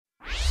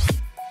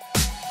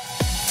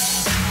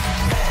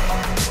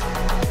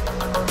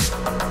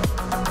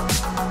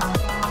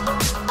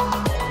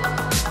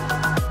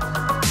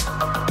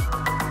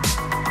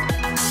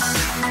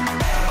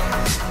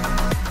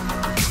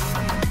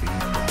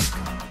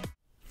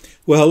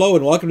Well, hello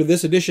and welcome to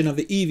this edition of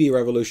the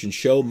EVRevolution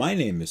show. My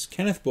name is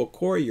Kenneth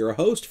Bokori, your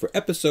host for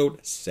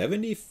episode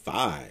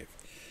 75.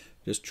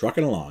 Just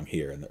trucking along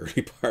here in the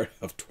early part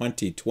of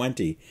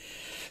 2020.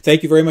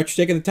 Thank you very much for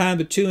taking the time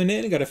to tune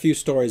in. I've got a few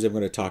stories I'm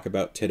going to talk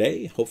about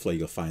today. Hopefully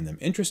you'll find them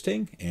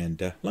interesting,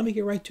 and let me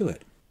get right to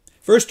it.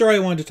 First story I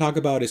wanted to talk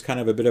about is kind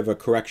of a bit of a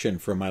correction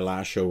from my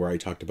last show where I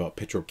talked about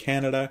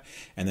Petro-Canada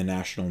and the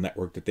national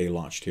network that they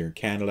launched here in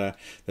Canada,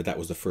 that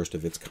was the first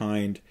of its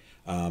kind,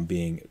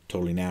 being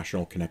totally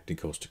national, connecting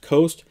coast to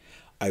coast.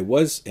 I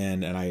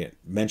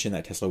mentioned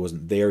that Tesla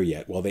wasn't there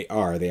yet. Well, they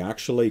are. They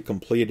actually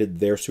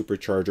completed their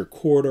supercharger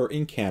corridor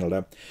in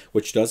Canada,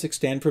 which does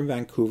extend from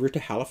Vancouver to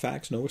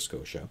Halifax, Nova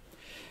Scotia.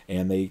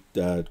 And they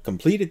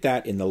completed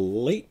that in the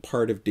late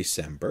part of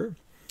December.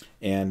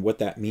 And what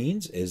that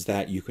means is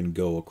that you can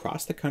go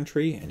across the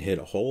country and hit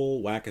a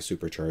whole whack of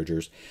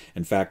superchargers.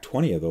 In fact,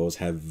 20 of those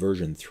have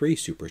version 3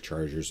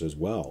 superchargers as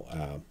well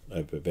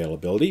of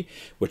availability,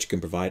 which can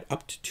provide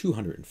up to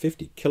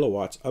 250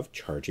 kilowatts of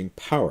charging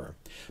power.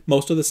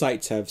 Most of the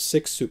sites have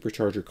 6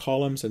 supercharger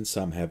columns and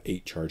some have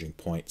 8 charging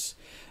points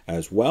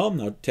as well.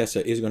 Now,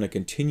 Tesla is going to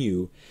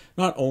continue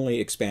not only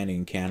expanding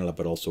in Canada,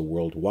 but also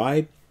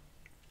worldwide.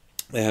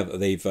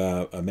 They've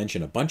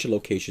mentioned a bunch of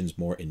locations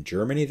more in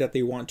Germany that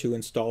they want to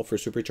install for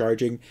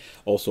supercharging,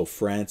 also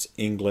France,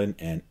 England,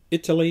 and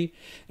Italy.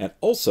 And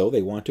also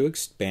they want to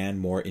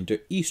expand more into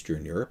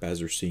Eastern Europe as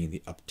they're seeing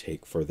the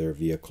uptake for their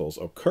vehicles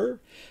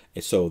occur.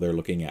 So they're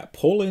looking at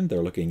Poland,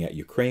 they're looking at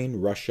Ukraine,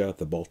 Russia,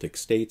 the Baltic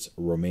states,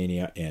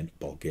 Romania, and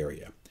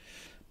Bulgaria.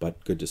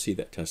 But good to see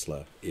that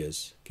Tesla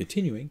is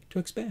continuing to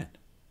expand.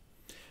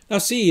 Now,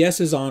 CES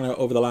is on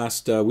over the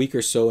last week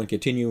or so and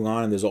continuing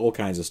on, and there's all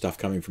kinds of stuff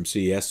coming from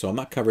CES, so I'm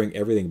not covering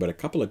everything, but a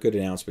couple of good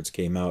announcements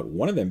came out.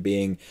 One of them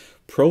being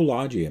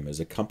Prologium is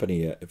a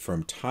company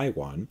from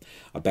Taiwan,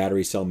 a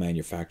battery cell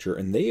manufacturer,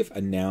 and they've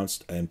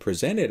announced and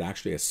presented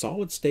actually a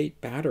solid-state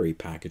battery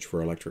package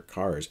for electric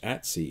cars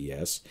at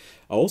CES.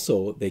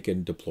 Also, they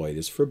can deploy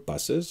this for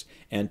buses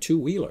and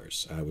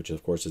two-wheelers, which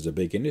of course is a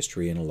big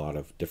industry in a lot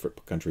of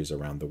different countries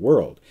around the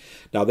world.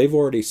 Now, they've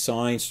already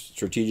signed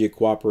strategic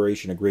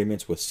cooperation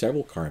agreements with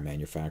several car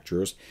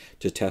manufacturers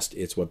to test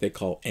its what they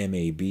call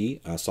MAB,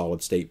 a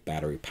solid-state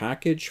battery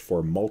package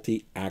for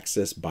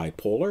multi-axis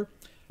bipolar.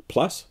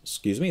 Plus,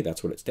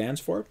 that's what it stands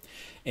for.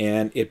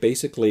 And it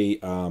basically,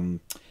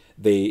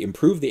 they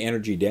improve the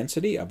energy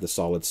density of the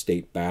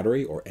solid-state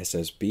battery, or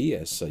SSB,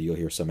 as you'll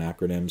hear some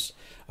acronyms.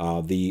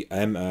 The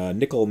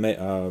nickel,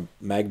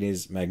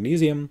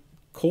 magnesium,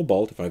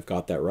 cobalt, if I've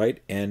got that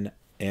right, NMC-811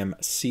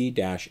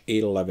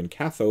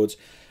 cathodes,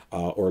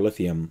 or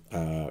lithium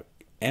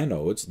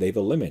anodes, they've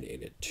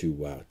eliminated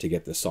to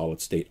get the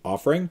solid-state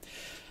offering.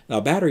 Now,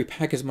 a battery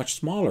pack is much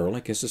smaller,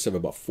 only consists of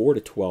about 4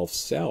 to 12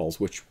 cells,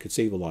 which could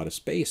save a lot of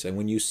space. And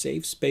when you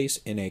save space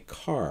in a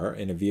car,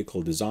 in a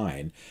vehicle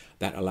design,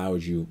 that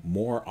allows you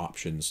more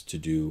options to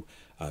do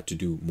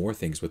more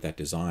things with that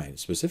design.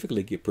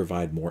 Specifically,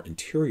 provide more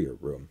interior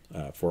room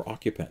for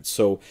occupants.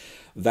 So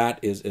that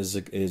is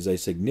a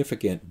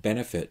significant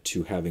benefit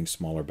to having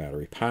smaller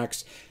battery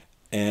packs.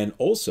 And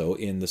also,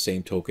 in the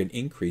same token,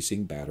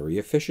 increasing battery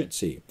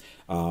efficiency.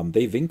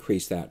 They've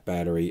increased that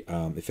battery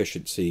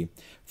efficiency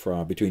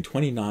from between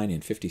 29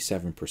 and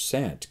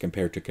 57%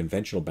 compared to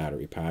conventional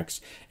battery packs.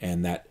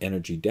 And that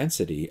energy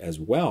density as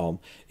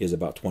well is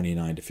about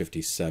 29 to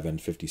 57,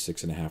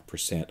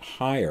 56.5%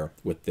 higher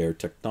with their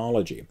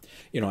technology.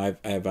 You know,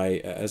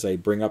 as I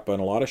bring up on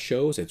a lot of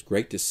shows, it's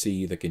great to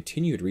see the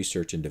continued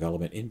research and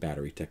development in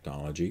battery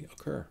technology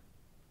occur.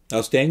 Now,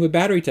 staying with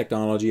battery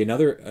technology,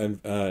 another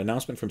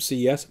announcement from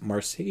CES,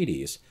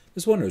 Mercedes.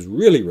 This one was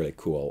really, really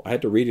cool. I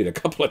had to read it a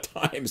couple of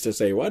times to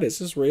say, what, is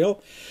this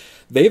real?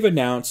 They've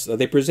announced,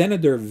 they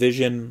presented their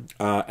Vision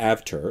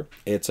AVTR.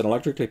 It's an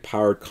electrically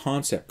powered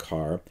concept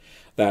car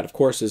that, of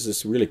course, is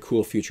this really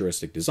cool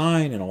futuristic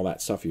design and all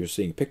that stuff. You're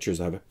seeing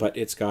pictures of it, but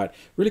it's got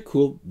really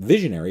cool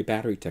visionary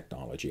battery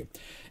technology.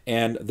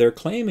 And they're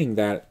claiming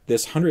that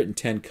this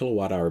 110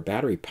 kilowatt hour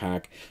battery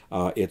pack,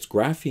 it's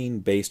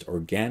graphene-based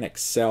organic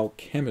cell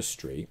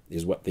chemistry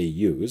is what they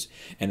use,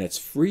 and it's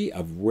free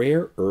of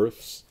rare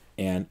earths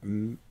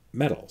and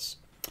metals.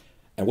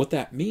 And what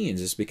that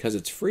means is, because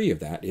it's free of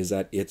that, is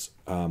that it's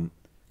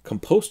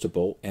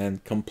compostable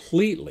and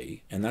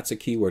completely, and that's a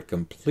key word,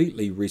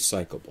 completely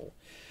recyclable.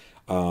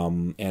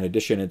 In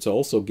addition, it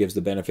also gives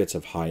the benefits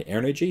of high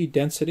energy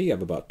density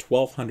of about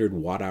 1,200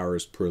 watt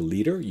hours per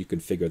liter. You can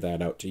figure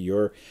that out to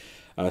your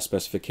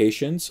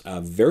specifications.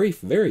 Very,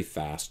 very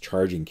fast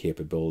charging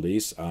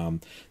capabilities.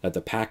 That the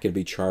pack can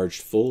be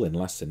charged full in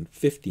less than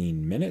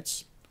 15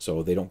 minutes.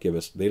 So they don't give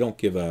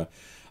a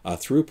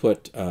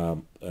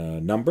throughput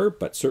number,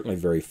 but certainly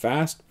very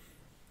fast.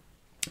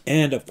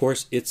 And of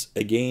course, it's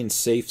again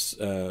safe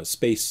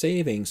space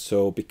saving.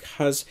 So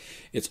because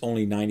it's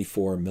only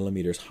 94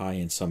 millimeters high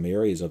in some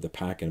areas of the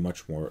pack and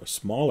much more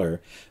smaller,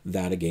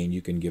 that again,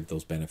 you can give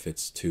those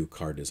benefits to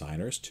car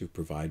designers to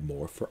provide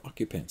more for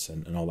occupants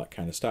and all that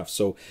kind of stuff.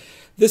 So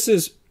this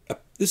is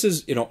this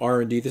is,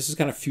 R&D. This is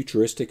kind of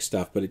futuristic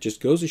stuff, but it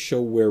just goes to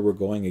show where we're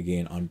going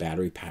again on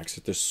battery packs.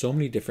 That there's so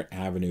many different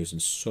avenues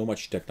and so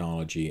much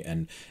technology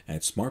and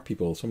smart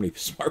people, so many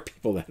smart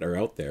people that are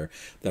out there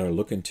that are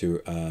looking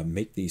to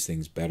make these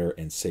things better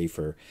and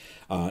safer.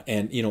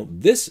 And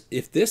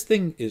if this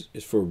thing is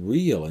for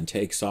real and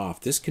takes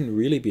off, this can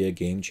really be a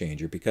game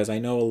changer, because I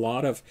know a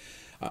lot of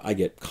I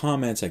get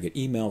comments, I get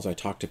emails, I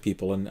talk to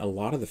people, and a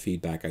lot of the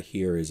feedback I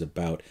hear is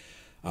about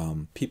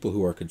people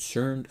who are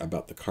concerned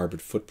about the carbon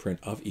footprint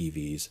of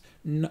EVs,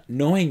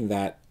 knowing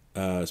that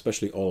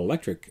especially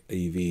all-electric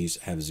EVs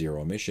have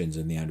zero emissions,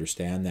 and they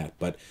understand that.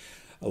 But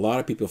a lot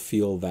of people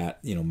feel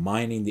that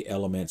mining the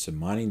elements and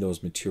mining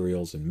those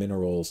materials and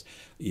minerals,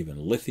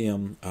 even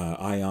lithium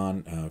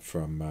ion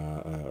from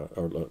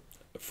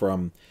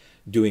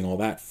doing all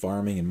that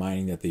farming and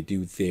mining that they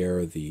do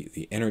there,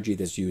 the energy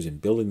that's used in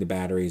building the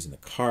batteries and the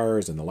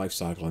cars and the life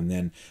cycle, and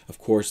then of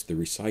course the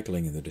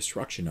recycling and the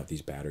destruction of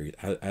these batteries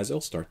as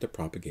they'll start to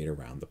propagate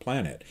around the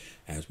planet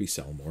as we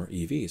sell more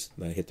EVs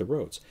that hit the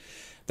roads.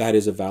 That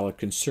is a valid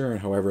concern.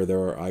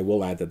 However, I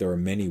will add that there are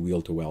many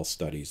wheel-to-well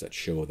studies that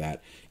show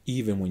that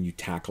even when you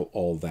tackle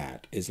all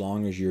that, as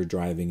long as you're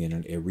driving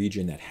in a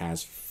region that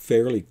has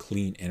fairly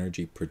clean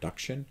energy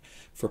production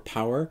for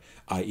power,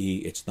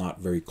 i.e. it's not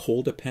very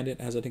coal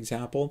dependent as an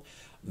example,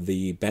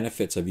 the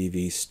benefits of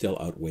EVs still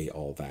outweigh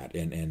all that.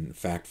 And in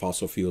fact,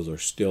 fossil fuels are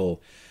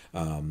still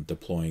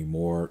deploying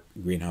more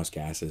greenhouse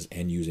gases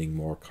and using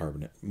more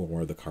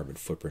of the carbon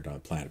footprint on the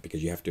planet,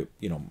 because you have to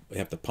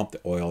pump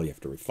the oil, you have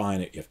to refine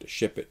it, you have to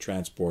ship it,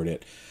 transport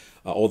it,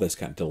 all this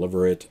kind of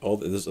deliver it.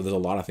 There's a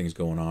lot of things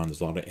going on.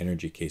 There's a lot of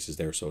energy cases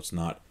there, so it's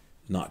not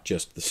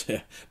just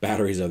the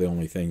batteries are the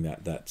only thing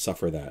that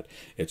suffer that.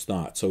 It's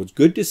not. So it's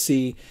good to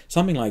see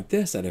something like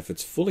this, that if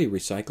it's fully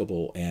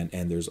recyclable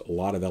and there's a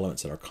lot of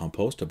elements that are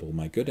compostable,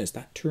 my goodness,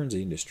 that turns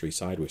the industry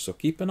sideways. So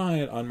keep an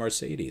eye on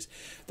Mercedes.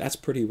 That's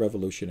pretty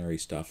revolutionary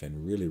stuff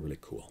and really, really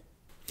cool.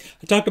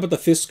 I talked about the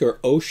Fisker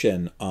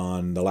Ocean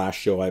on the last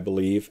show, I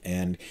believe,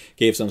 and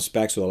gave some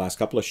specs for the last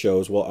couple of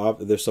shows. Well,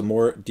 there's some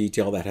more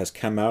detail that has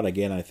come out,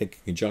 again, I think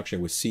in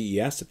conjunction with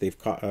CES, that they've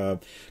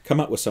come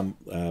out with some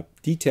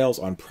details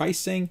on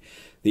pricing.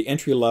 The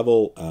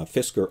entry-level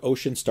Fisker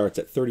Ocean starts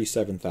at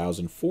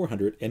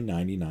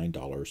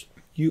 $37,499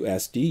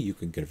 USD. You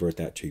can convert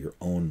that to your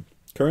own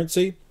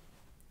currency.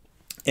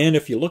 And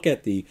if you look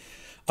at the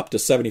up to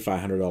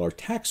 $7,500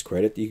 tax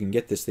credit, you can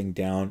get this thing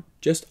down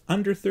just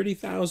under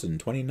 $30,000,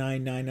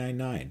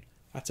 $29,999.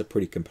 That's a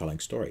pretty compelling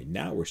story.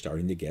 Now we're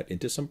starting to get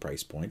into some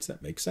price points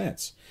that make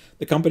sense.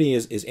 The company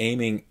is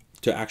aiming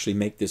to actually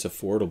make this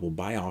affordable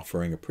by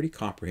offering a pretty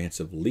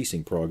comprehensive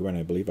leasing program, and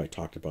I believe I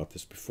talked about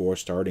this before,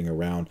 starting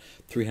around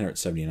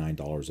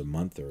 $379 a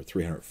month, or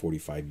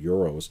 345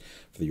 euros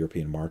for the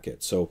European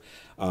market. So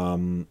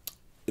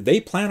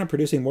they plan on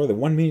producing more than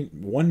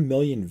 1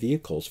 million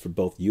vehicles for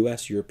both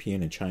U.S.,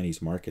 European, and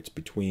Chinese markets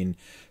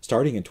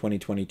starting in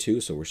 2022.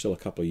 So we're still a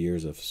couple of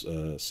years of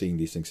seeing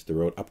these things hit the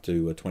road, up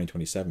to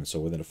 2027. So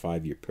within a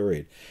 5-year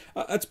period.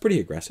 That's pretty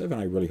aggressive, and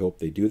I really hope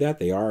they do that.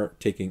 They are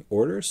taking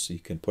orders, so you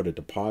can put a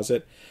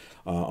deposit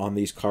on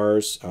these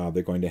cars.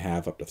 They're going to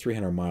have up to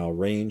 300-mile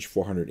range,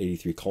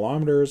 483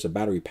 kilometers, a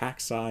battery pack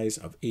size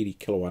of 80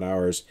 kilowatt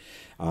hours,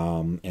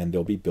 and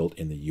they'll be built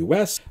in the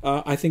U.S.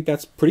 I think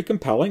that's pretty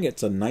compelling.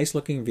 It's a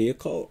nice-looking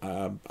vehicle.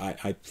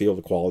 I feel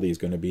the quality is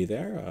going to be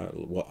there.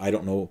 Well, I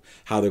don't know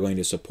how they're going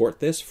to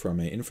support this from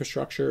an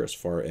infrastructure as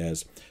far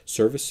as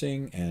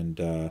servicing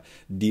and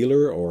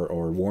dealer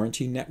or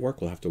warranty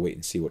network. We'll have to wait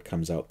and see what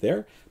comes out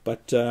there.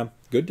 But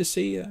good to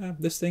see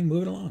this thing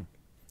moving along.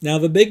 Now,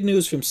 the big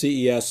news from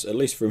CES, at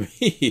least for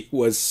me,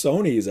 was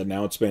Sony's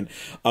announcement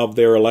of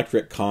their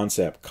electric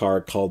concept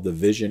car called the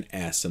Vision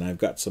S. And I've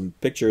got some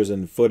pictures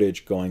and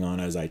footage going on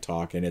as I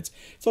talk, and it's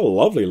a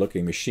lovely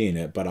looking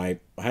machine, but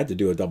I had to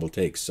do a double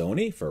take.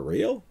 Sony? For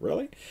real?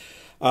 Really?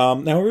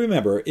 Now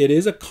remember, it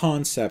is a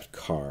concept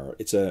car.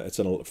 It's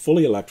a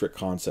fully electric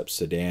concept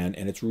sedan,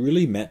 and it's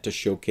really meant to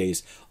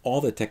showcase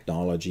all the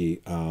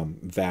technology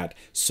that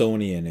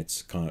Sony and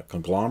its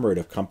conglomerate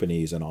of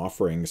companies and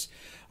offerings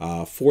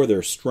for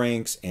their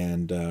strengths,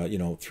 and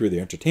through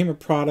their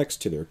entertainment products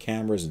to their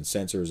cameras and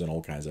sensors and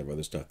all kinds of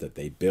other stuff that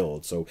they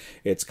build. So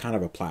it's kind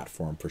of a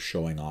platform for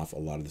showing off a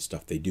lot of the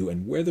stuff they do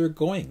and where they're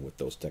going with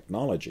those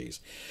technologies.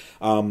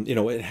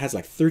 It has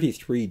like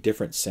 33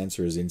 different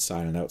sensors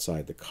inside and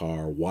outside the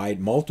car,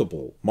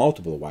 multiple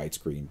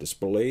widescreen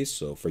displays.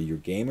 So for your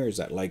gamers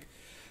that like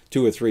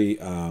 2 or 3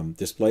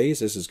 displays,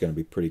 this is going to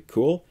be pretty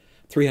cool.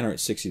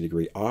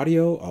 360-degree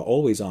audio,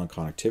 always-on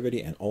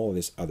connectivity, and all of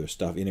this other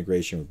stuff.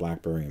 Integration with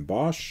BlackBerry and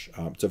Bosch.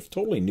 It's a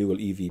totally new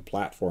EV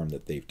platform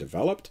that they've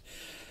developed.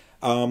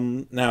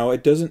 Now,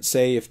 it doesn't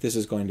say if this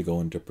is going to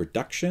go into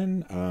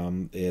production.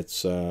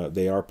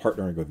 They are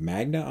partnering with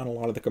Magna on a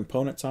lot of the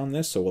components on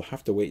this, so we'll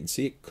have to wait and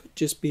see. It could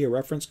just be a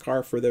reference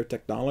car for their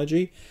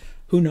technology.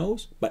 Who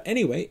knows? But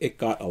anyway, it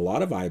got a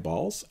lot of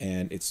eyeballs,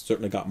 and it's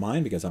certainly got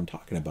mine because I'm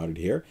talking about it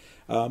here.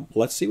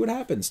 Let's see what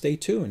happens. Stay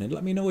tuned and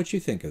let me know what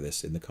you think of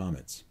this in the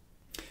comments.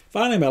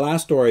 Finally, my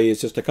last story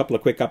is just a couple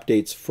of quick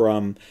updates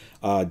from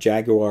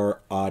Jaguar,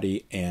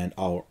 Audi, and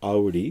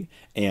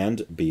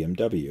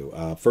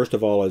BMW. First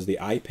of all, is the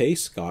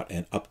I-Pace got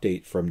an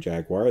update from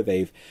Jaguar.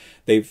 They've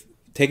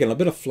taken a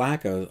bit of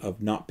flack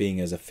of not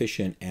being as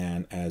efficient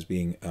and as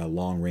being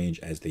long range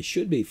as they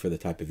should be for the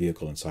type of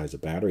vehicle and size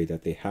of battery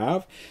that they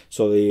have.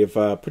 So they've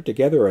put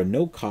together a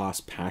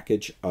no-cost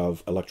package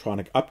of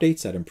electronic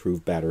updates that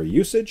improve battery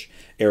usage,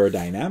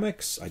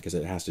 aerodynamics, I guess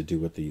it has to do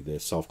with the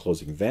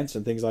self-closing vents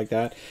and things like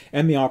that,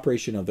 and the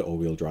operation of the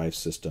all-wheel drive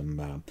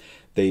system.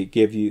 They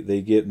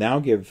now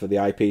give the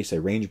I-Pace a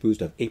range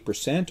boost of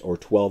 8% or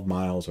 12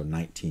 miles or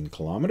 19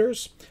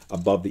 kilometers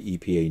above the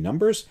EPA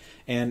numbers,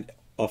 and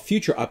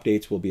future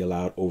updates will be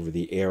allowed over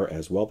the air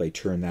as well. They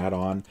turn that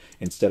on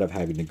instead of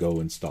having to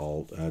go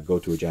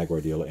to a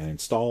Jaguar dealer and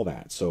install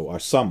that. So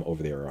some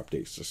over-the-air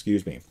updates,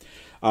 excuse me.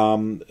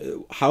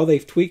 How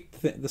they've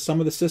tweaked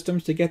some of the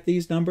systems to get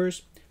these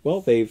numbers?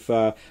 Well, they've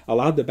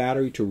allowed the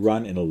battery to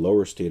run in a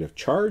lower state of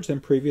charge than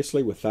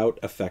previously without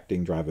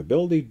affecting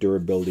drivability,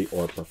 durability,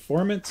 or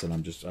performance. And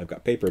I've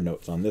got paper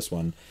notes on this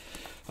one.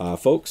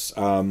 Folks,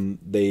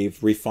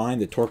 they've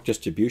refined the torque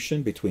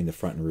distribution between the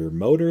front and rear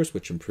motors,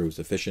 which improves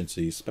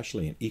efficiency,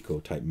 especially in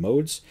eco-type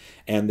modes.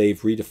 And they've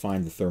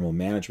redefined the thermal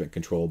management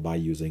control by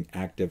using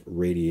active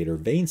radiator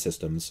vane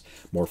systems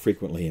more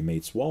frequently and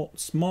made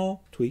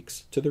small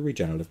tweaks to the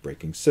regenerative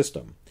braking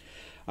system.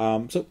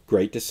 So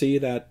great to see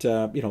that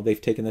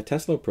they've taken the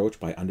Tesla approach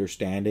by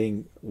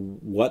understanding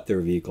what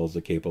their vehicles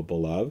are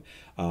capable of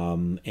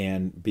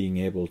and being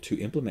able to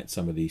implement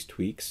some of these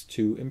tweaks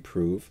to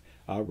improve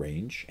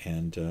range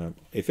and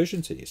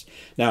efficiencies.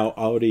 Now,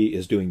 Audi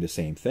is doing the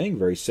same thing,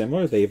 very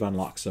similar. They've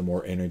unlocked some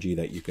more energy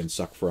that you can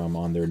suck from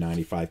on their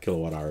 95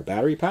 kilowatt-hour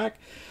battery pack.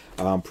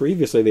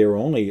 Previously, they were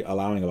only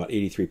allowing about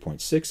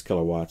 83.6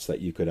 kilowatts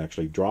that you could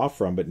actually draw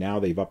from, but now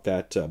they've upped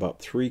that to about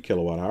 3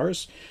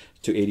 kilowatt-hours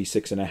to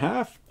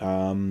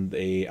 86.5.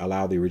 They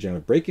allow the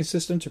regenerative braking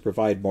system to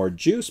provide more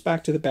juice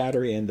back to the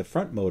battery, and the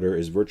front motor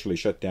is virtually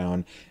shut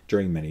down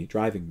during many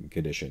driving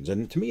conditions.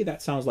 And to me,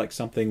 that sounds like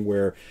something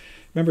where,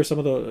 remember some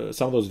of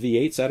those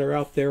V8s that are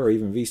out there, or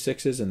even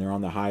V6s, and they're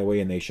on the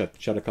highway and they shut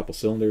a couple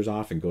cylinders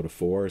off and go to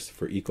 4s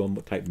for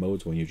eco-type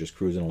modes when you're just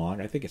cruising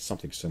along. I think it's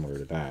something similar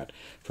to that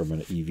from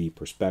an EV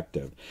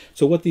perspective.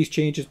 So what these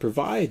changes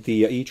provide,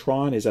 the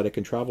e-tron is that it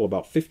can travel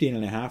about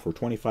 15.5 or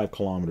 25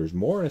 kilometers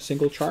more in a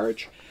single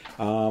charge.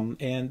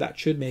 And that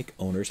should make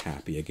owners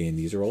happy. Again,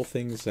 these are all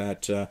things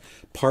that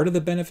part of the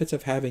benefits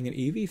of having an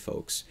EV,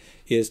 folks,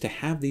 is to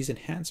have these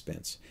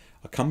enhancements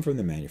come from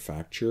the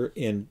manufacturer.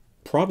 In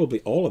probably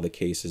all of the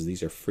cases,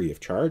 these are free of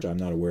charge. I'm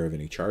not aware of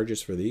any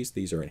charges for these.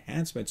 These are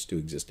enhancements to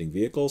existing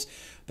vehicles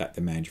that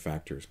the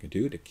manufacturers can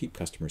do to keep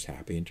customers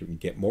happy and to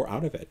get more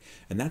out of it.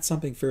 And that's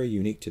something very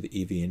unique to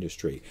the EV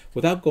industry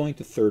without going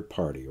to third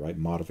party, right?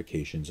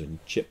 Modifications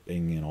and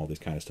chipping and all this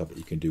kind of stuff that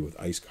you can do with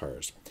ICE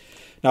cars.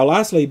 Now,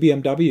 lastly,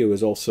 BMW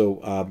is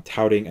also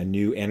touting a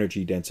new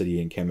energy density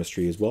and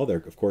chemistry as well.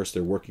 Of course,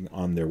 they're working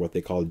on their what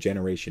they call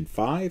Generation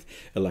 5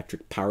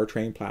 electric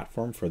powertrain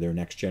platform for their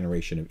next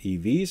generation of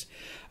EVs,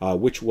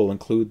 which will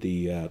include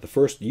the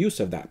first use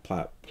of that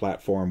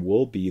platform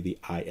will be the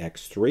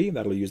iX3.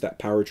 That'll use that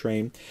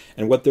powertrain.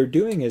 And what they're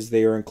doing is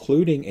they are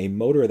including a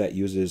motor that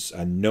uses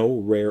no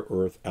rare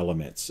earth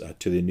elements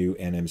to the new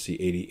NMC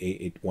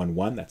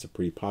 8811. That's a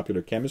pretty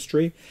popular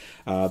chemistry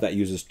that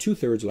uses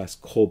 2/3 less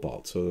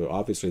cobalt. So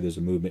obviously there's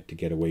a movement to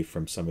get away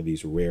from some of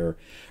these rare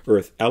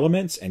earth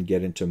elements and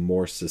get into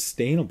more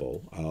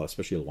sustainable,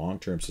 especially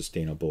long-term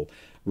sustainable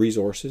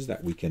resources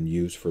that we can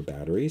use for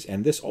batteries.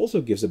 And this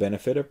also gives the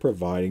benefit of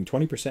providing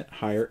 20%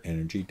 higher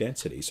energy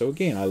density. So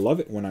again, I love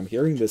it when I'm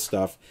hearing this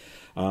stuff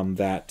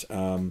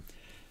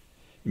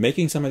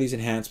making some of these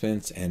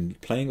enhancements and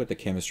playing with the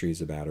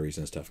chemistries of batteries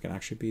and stuff can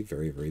actually be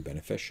very, very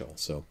beneficial.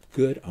 So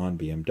good on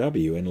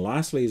BMW. And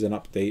lastly is an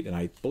update, and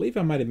I believe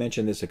I might have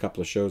mentioned this a couple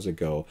of shows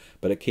ago,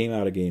 but it came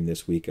out again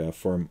this week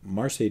from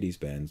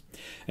Mercedes-Benz,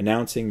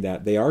 announcing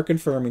that they are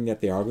confirming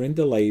that they are going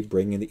to delay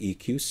bringing the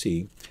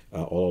EQC,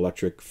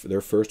 all-electric, their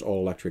first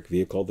all-electric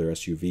vehicle, their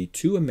SUV,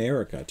 to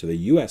America, to the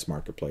U.S.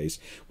 marketplace,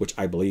 which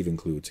I believe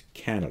includes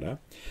Canada,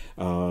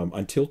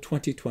 until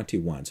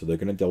 2021. So they're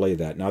going to delay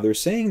that. Now, they're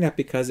saying that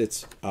because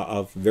it's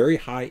of very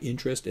high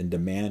interest and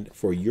demand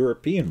for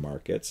European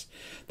markets,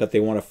 that they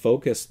want to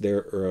focus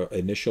their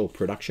initial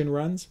production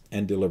runs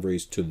and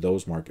deliveries to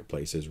those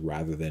marketplaces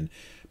rather than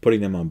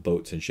putting them on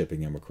boats and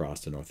shipping them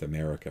across to North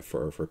America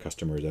for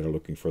customers that are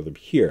looking for them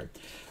here.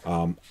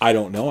 I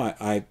don't know.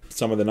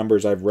 Some of the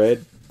numbers I've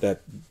read,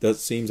 that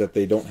seems that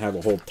they don't have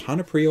a whole ton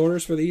of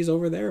pre-orders for these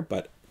over there,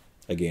 but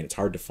again, it's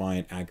hard to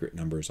find accurate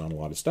numbers on a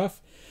lot of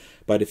stuff.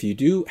 But if you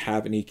do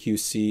have an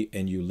EQC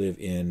and you live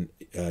in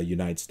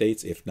United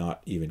States, if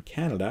not even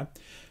Canada,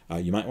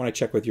 You might want to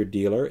check with your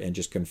dealer and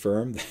just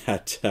confirm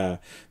that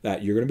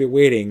that you're going to be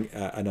waiting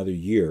another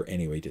year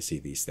anyway to see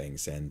these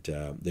things. And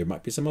there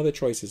might be some other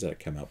choices that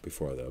come out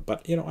before though.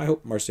 But you know, I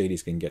hope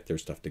Mercedes can get their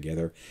stuff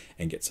together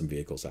and get some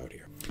vehicles out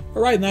here.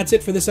 All right, and that's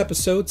it for this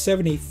episode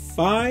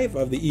 75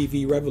 of the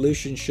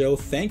EVRevolution show.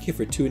 Thank you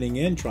for tuning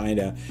in, trying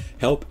to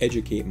help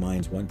educate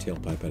minds one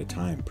tailpipe at a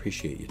time.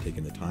 Appreciate you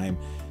taking the time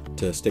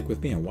to stick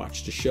with me and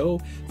watch the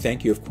show.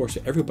 Thank you, of course,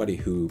 to everybody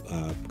who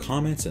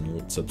comments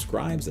and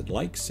subscribes and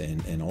likes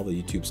and all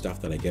the YouTube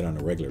stuff that I get on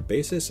a regular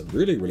basis. I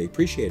really, really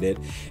appreciate it.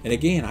 And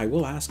again, I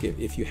will ask you,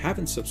 if you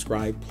haven't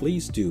subscribed,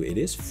 please do. It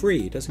is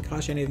free. It doesn't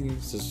cost you anything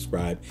to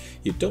subscribe.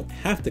 You don't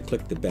have to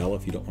click the bell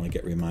if you don't want to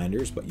get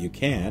reminders, but you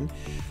can.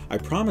 I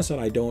promise that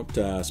I don't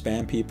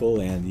spam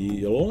people, and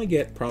you'll only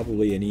get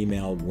probably an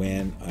email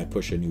when I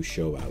push a new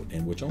show out,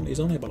 and which is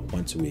only about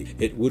once a week.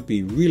 It would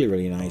be really,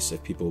 really nice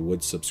if people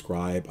would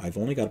subscribe. I've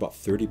only got about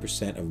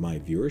 30% of my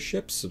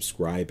viewership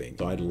subscribing,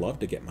 so I'd love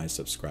to get my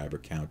subscriber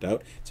count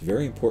out. It's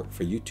very important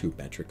for YouTube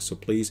metrics, so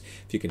please,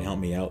 if you can help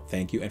me out,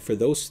 thank you. And for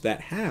those that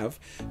have,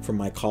 from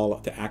my call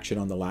to action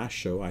on the last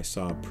show, I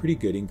saw a pretty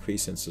good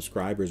increase in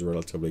subscribers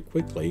relatively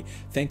quickly.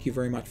 Thank you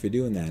very much for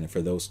doing that, and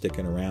for those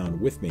sticking around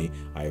with me,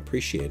 I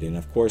appreciate it. And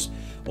of course,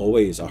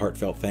 always a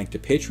heartfelt thank to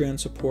Patreon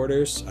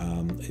supporters.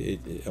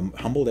 I'm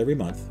humbled every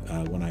month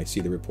when I see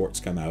the reports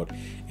come out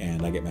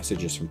and I get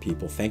messages from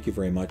people. Thank you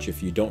very much.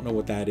 If you don't know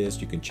what that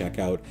is, you can check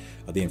out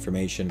the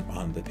information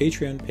on the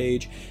Patreon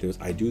page.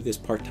 I do this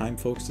part-time,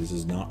 folks. This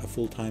is not a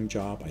full-time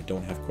job. I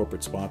don't have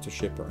corporate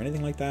sponsorship or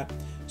anything like that,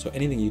 so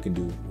anything you can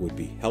do would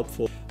be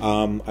helpful.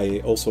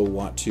 I also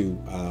want to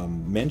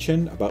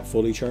mention about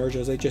Fully Charged,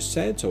 as I just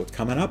said. So it's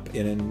coming up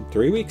in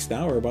 3 weeks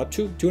now, or about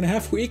two and a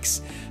half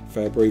weeks,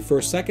 February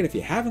 1st, 2nd. If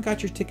you haven't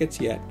got your tickets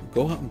yet,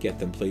 go out and get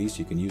them, please.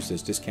 You can use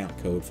this discount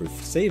code for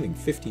saving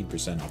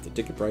 15% off the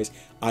ticket price.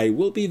 I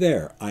will be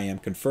there. I am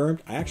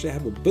confirmed. I actually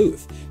have a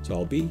booth, so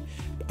I'll be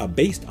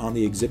based on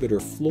the exhibitor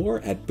floor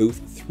at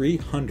booth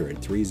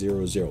 300.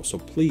 So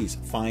please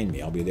find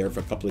me. I'll be there for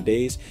a couple of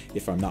days.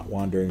 If I'm not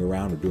wandering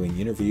around or doing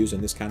interviews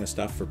and this kind of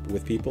stuff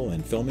with people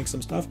and filming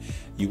some stuff,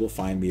 you will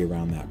find me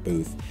around that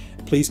booth.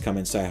 Please come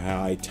and say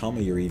hi. Tell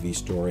me your EV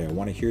story. I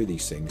want to hear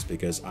these things,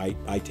 because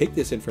I take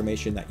this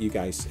information that you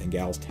guys and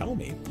gals tell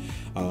me,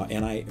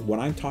 and when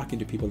I'm talking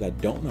to people that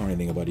don't know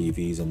anything about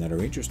EVs and that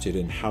are interested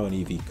in how an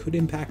EV could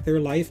impact their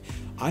life,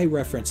 I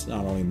reference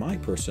not only my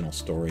personal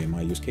story and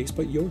my use case,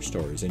 but your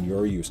stories and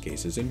your use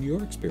cases and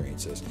your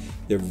experiences.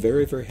 They're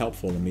very, very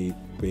helpful to me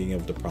being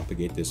able to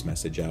propagate this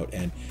message out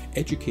and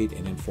educate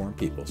and inform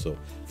people. So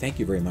thank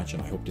you very much,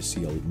 and I hope to see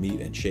you meet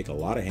and shake a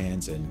lot of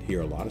hands and hear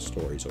a lot of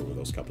stories over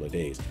those couple of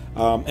days.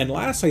 And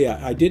lastly,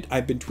 I've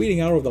been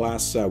tweeting out over the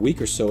last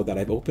week or so that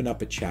I've opened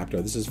up a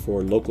chapter. This is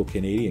for local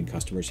Canadian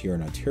customers here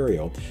in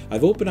Ontario.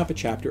 I've opened up a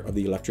chapter of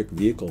the Electric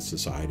Vehicle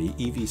Society,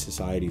 EV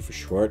Society for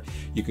short.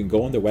 You can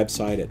go on their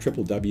website at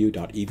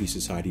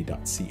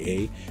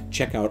www.evsociety.ca.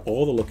 Check out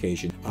all the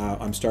locations.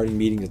 I'm starting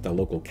meetings at the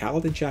local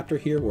Caledon chapter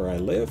here where I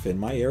live in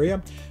my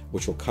area,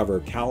 which will cover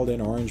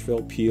Caledon,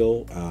 Orangeville,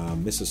 Peel,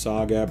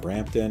 Mississauga,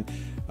 Brampton,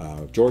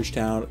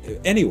 Georgetown,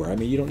 anywhere. I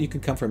mean, you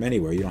can come from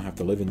anywhere. You don't have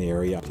to live in the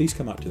area. Please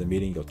come out to the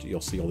meeting.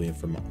 You'll see all the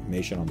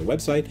information on the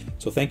website.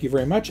 So thank you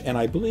very much. And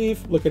I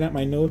believe, looking at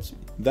my notes,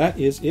 that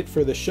is it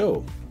for the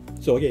show.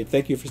 So again,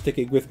 thank you for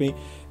sticking with me.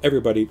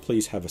 Everybody,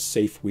 please have a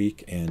safe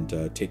week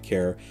and take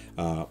care.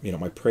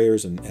 My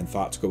prayers and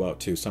thoughts go out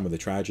to some of the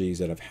tragedies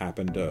that have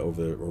happened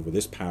over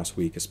this past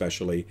week,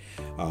 especially.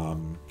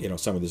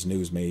 Some of this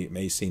news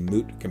may seem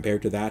moot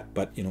compared to that,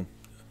 but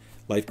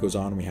life goes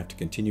on, and we have to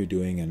continue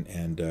doing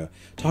and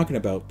talking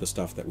about the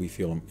stuff that we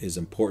feel is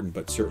important.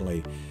 But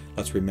certainly,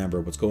 let's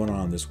remember what's going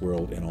on in this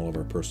world and all of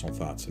our personal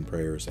thoughts and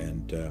prayers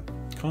and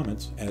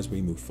comments as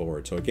we move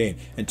forward. So again,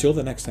 until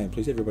the next time,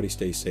 please everybody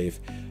stay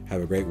safe.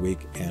 Have a great week,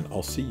 and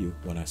I'll see you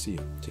when I see you.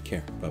 Take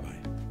care.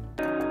 Bye-bye.